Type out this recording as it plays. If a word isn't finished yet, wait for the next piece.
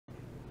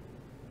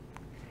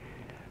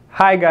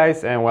Hi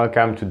guys, and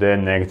welcome to the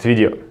next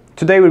video.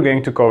 Today we're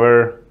going to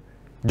cover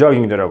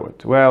jogging the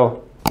robot.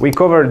 Well, we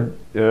covered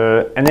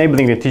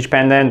enabling the teach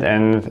pendant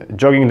and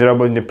jogging the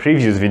robot in the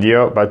previous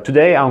video, but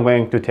today I'm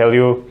going to tell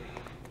you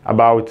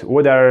about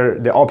what are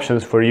the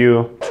options for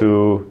you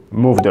to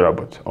move the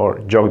robot or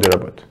jog the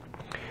robot.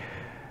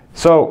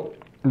 So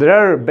there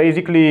are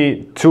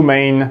basically two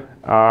main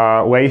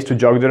ways to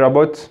jog the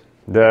robot.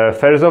 The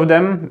first of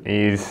them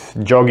is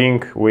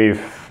jogging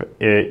with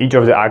each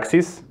of the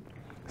axes.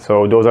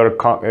 So those are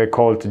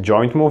called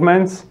joint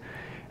movements.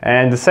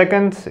 And the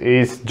second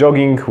is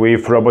jogging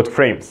with robot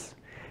frames.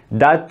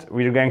 That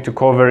we're going to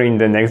cover in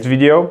the next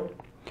video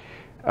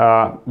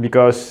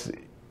because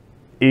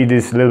it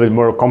is a little bit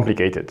more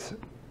complicated.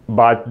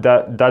 But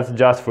that's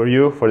just for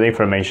you, for the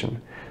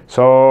information.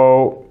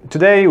 So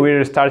today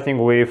we're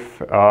starting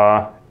with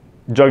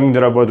jogging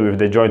the robot with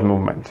the joint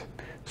movement.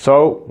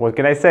 So what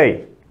can I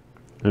say?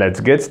 Let's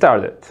get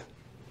started.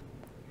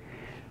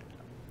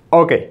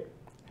 Okay.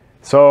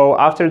 So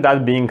after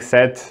that being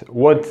said,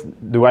 what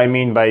do I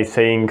mean by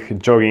saying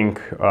jogging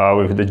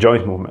with the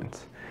joint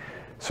movement?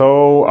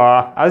 So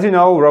as you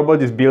know,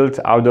 robot is built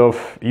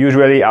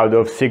usually out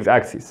of 6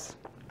 axes.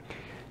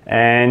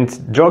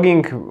 And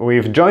jogging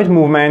with joint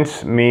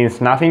movements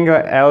means nothing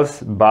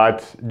else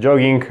but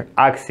jogging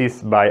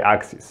axis by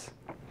axis.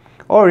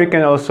 Or you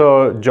can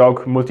also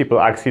jog multiple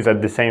axes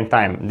at the same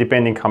time,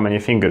 depending how many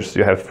fingers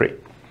you have free.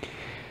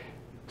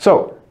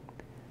 So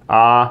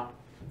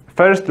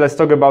first, let's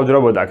talk about the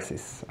robot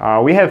axis.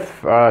 We have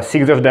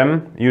 6 of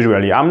them,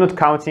 usually. I'm not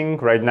counting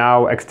right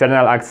now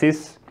external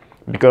axes,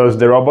 because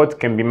the robot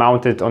can be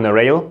mounted on a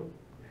rail,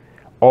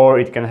 or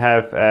it can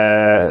have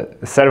a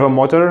servo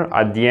motor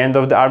at the end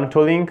of the arm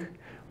tooling,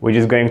 which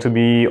is going to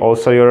be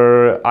also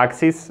your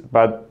axis,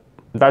 but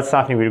that's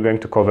something we're going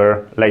to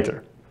cover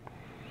later.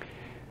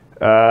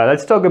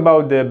 Let's talk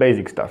about the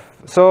basic stuff.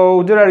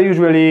 So there are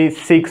usually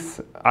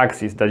 6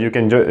 axes that you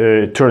can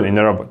turn in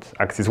a robot.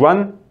 Axis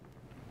 1,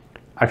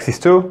 Axis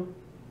 2,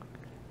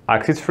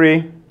 Axis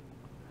 3,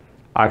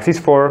 Axis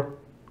 4,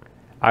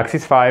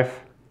 Axis 5,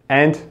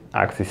 and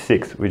Axis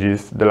 6, which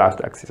is the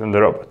last axis on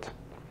the robot.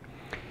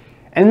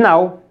 And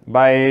now,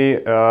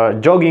 by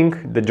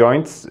jogging the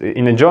joints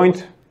in a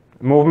joint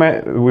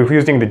movement, with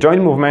using the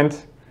joint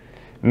movement,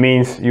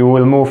 means you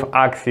will move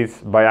axis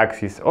by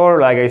axis,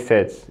 or like I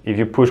said, if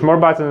you push more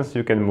buttons,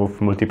 you can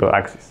move multiple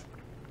axes.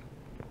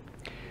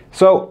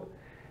 So,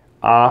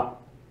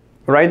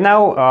 right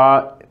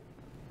now,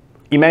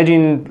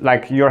 imagine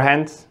like your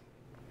hand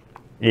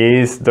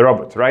is the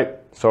robot, right?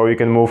 So you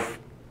can move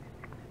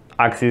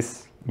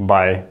axis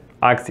by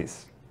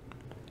axis.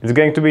 It's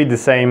going to be the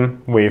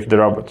same with the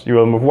robot. You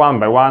will move one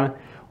by one,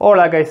 or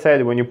like I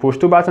said, when you push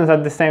 2 buttons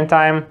at the same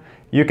time,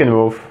 you can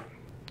move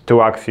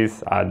 2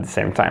 axes at the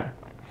same time.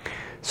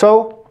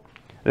 So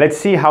let's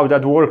see how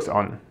that works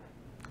on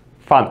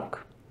FANUC.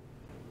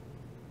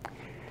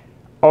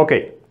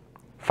 Okay,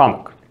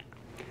 FANUC.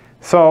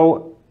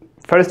 So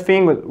first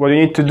thing, what you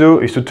need to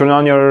do is to turn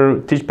on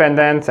your teach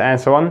pendant and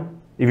so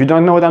on. If you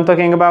don't know what I'm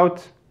talking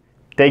about,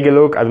 take a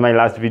look at my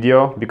last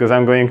video, because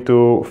I'm going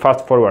to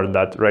fast forward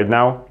that right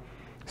now.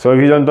 So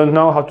if you don't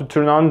know how to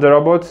turn on the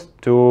robot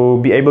to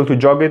be able to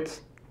jog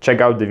it,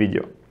 check out the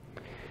video.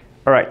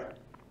 Alright,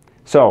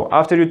 so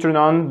after you turn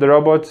on the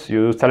robot,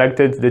 you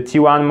selected the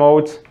T1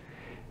 mode,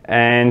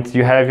 and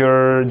you have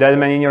your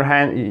deadman in your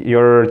hand,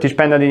 your teach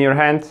pendant in your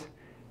hand.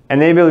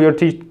 Enable your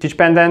teach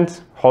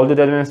pendant, hold the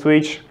deadman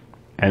switch,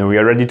 and we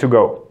are ready to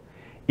go.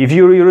 If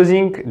you're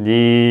using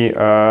the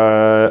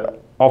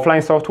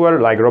offline software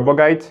like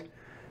Robogiude,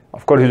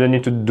 of course you don't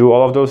need to do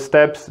all of those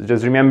steps.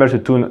 Just remember to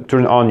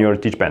turn on your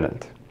teach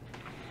pendant.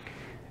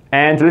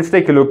 And let's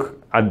take a look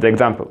at the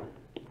example.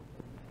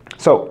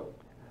 So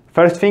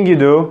first thing you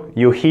do,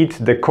 you hit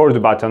the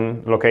cord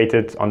button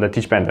located on the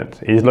teach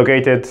pendant. It is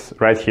located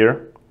right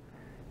here.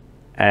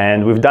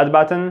 And with that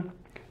button,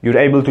 you're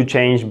able to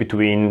change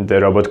between the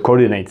robot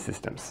coordinate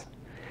systems.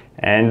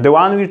 And the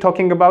one we're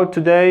talking about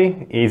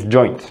today is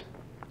joint.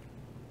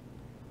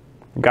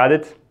 Got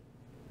it?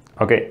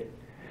 Okay.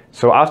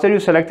 So after you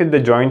selected the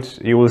joint,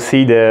 you will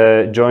see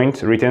the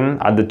joint written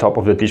at the top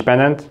of the teach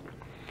pendant.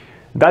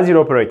 That's your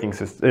operating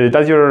system.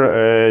 That's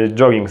your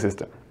jogging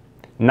system.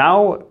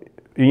 Now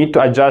you need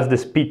to adjust the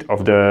speed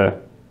of the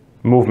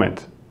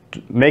movement.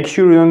 Make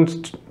sure you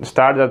don't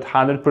start at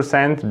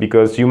 100%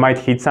 because you might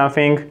hit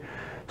something.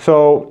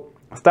 So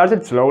start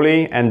it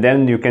slowly, and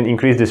then you can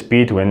increase the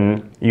speed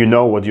when you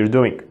know what you're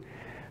doing.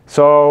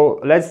 So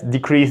let's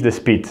decrease the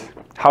speed.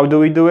 How do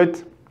we do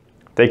it?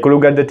 Take a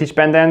look at the teach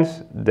pendant.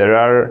 There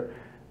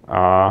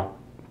are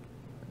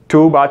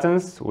 2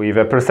 buttons with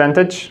a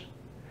percentage,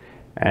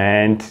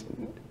 and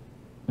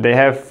they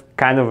have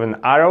kind of an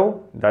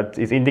arrow that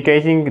is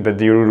indicating that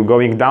you're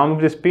going down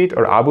with the speed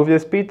or up with the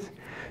speed.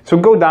 So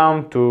go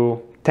down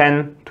to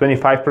 10,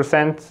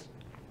 25%.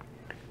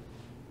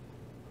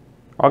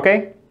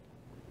 Okay?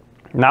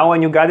 Now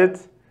when you got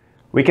it,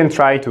 we can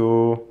try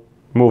to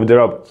move the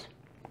robot.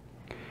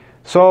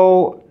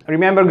 So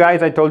remember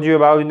guys, I told you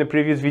about in the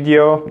previous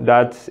video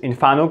that in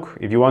FANUC,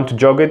 if you want to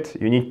jog it,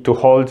 you need to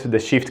hold the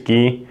shift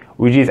key,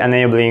 which is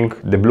enabling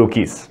the blue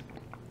keys.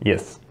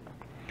 Yes.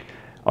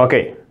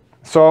 Okay,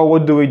 so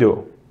what do we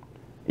do?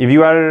 If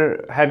you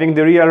are having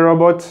the real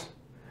robot,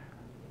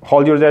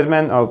 hold your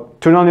deadman,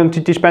 turn on your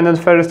teach pendant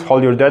first,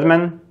 hold your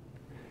deadman,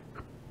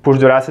 push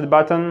the reset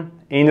button.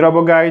 In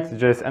Robogiude,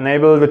 just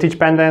enable the teach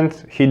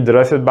pendant, hit the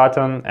reset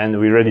button, and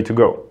we're ready to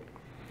go.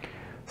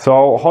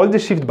 So hold the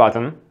shift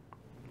button,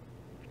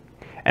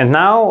 and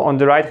now on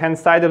the right hand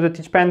side of the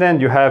teach pendant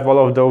you have all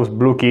of those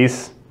blue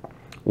keys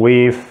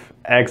with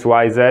X,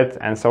 Y, Z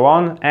and so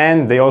on,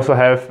 and they also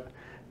have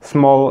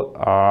small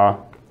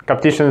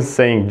captions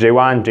saying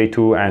J1,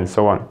 J2 and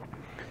so on.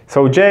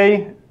 So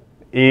J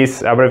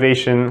is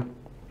abbreviation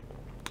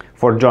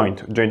for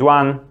joint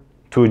 1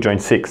 to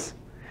joint 6.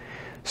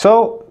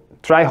 So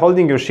try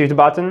holding your shift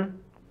button,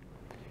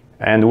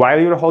 and while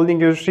you're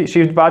holding your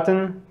shift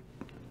button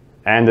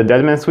and the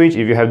deadman switch,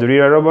 if you have the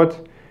real robot,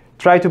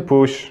 try to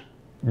push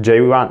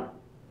J1,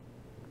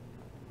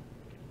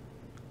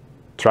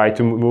 try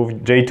to move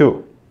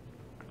J2,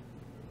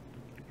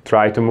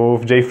 try to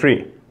move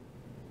J3,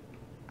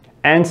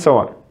 and so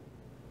on.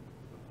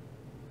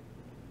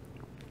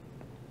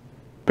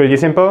 Pretty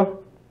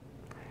simple,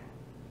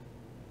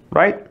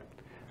 right?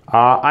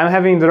 I'm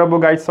having the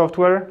Robogiude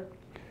software.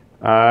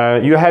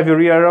 You have your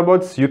real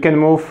robots, you can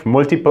move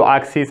multiple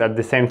axes at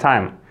the same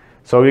time.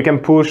 So you can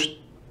push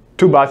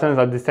 2 buttons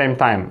at the same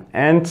time,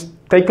 and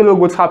take a look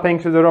what's happening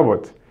to the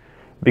robot.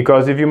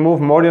 Because if you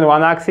move more than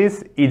one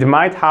axis, it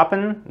might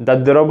happen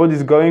that the robot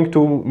is going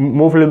to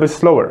move a little bit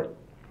slower.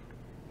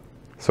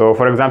 So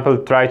for example,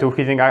 try to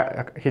hitting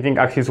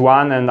axis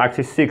 1 and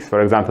axis 6,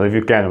 for example, if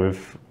you can,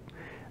 with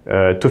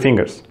 2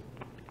 fingers.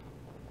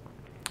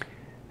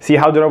 See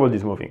how the robot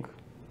is moving.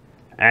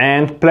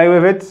 And play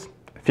with it.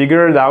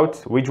 Figure it out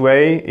which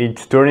way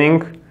it's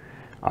turning.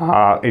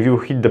 If you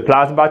hit the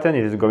plus button,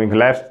 it is going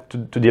left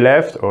to the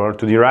left or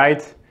to the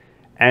right,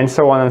 and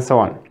so on and so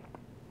on.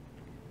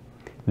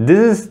 This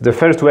is the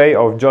first way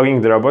of jogging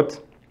the robot.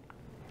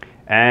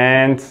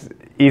 And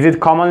is it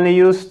commonly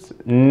used?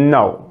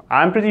 No.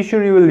 I'm pretty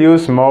sure you will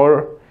use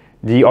more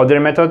the other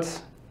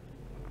methods,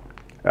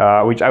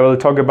 which I will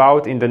talk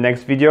about in the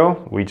next video,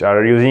 which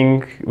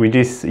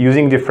is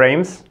using the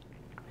frames.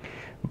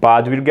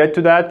 But we'll get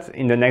to that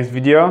in the next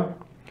video.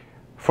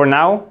 For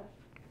now,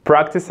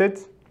 practice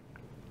it,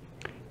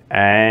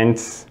 and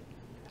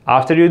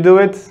after you do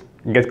it,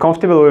 get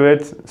comfortable with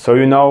it, so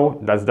you know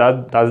that's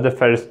the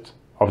first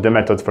of the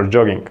methods for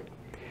jogging.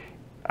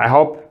 I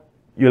hope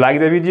you like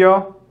the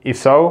video. If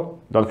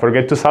so, don't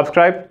forget to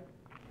subscribe,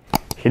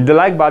 hit the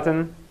like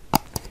button,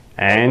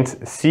 and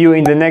see you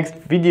in the next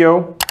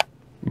video.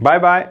 Bye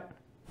bye.